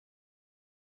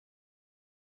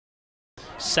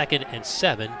2nd and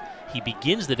 7. He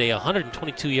begins the day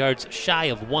 122 yards shy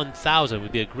of 1,000. It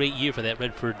would be a great year for that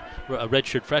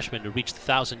redshirt freshman to reach the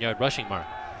 1,000-yard rushing mark.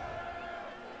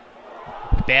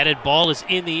 Batted ball is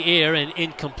in the air and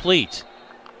incomplete.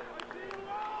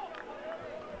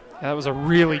 That was a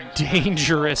really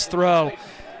dangerous throw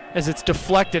as it's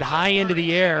deflected high into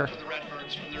the air.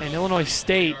 And Illinois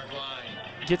State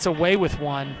gets away with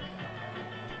one.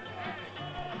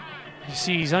 You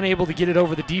see he's unable to get it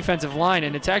over the defensive line,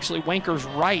 and it's actually Wenkers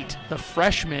Wright, the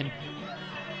freshman,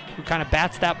 who kind of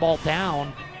bats that ball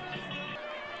down.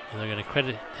 And they're going to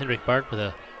credit Hendrick Bart with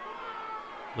a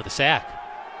sack.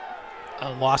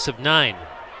 A loss of 9.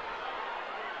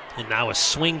 And now a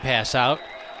swing pass out.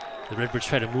 The Redbirds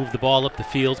try to move the ball up the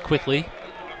field quickly.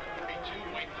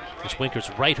 It's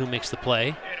Wenkers Wright who makes the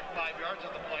play.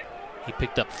 He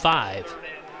picked up 5.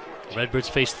 The Redbirds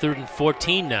face 3rd and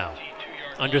 14 now.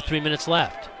 Under 3 minutes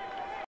left.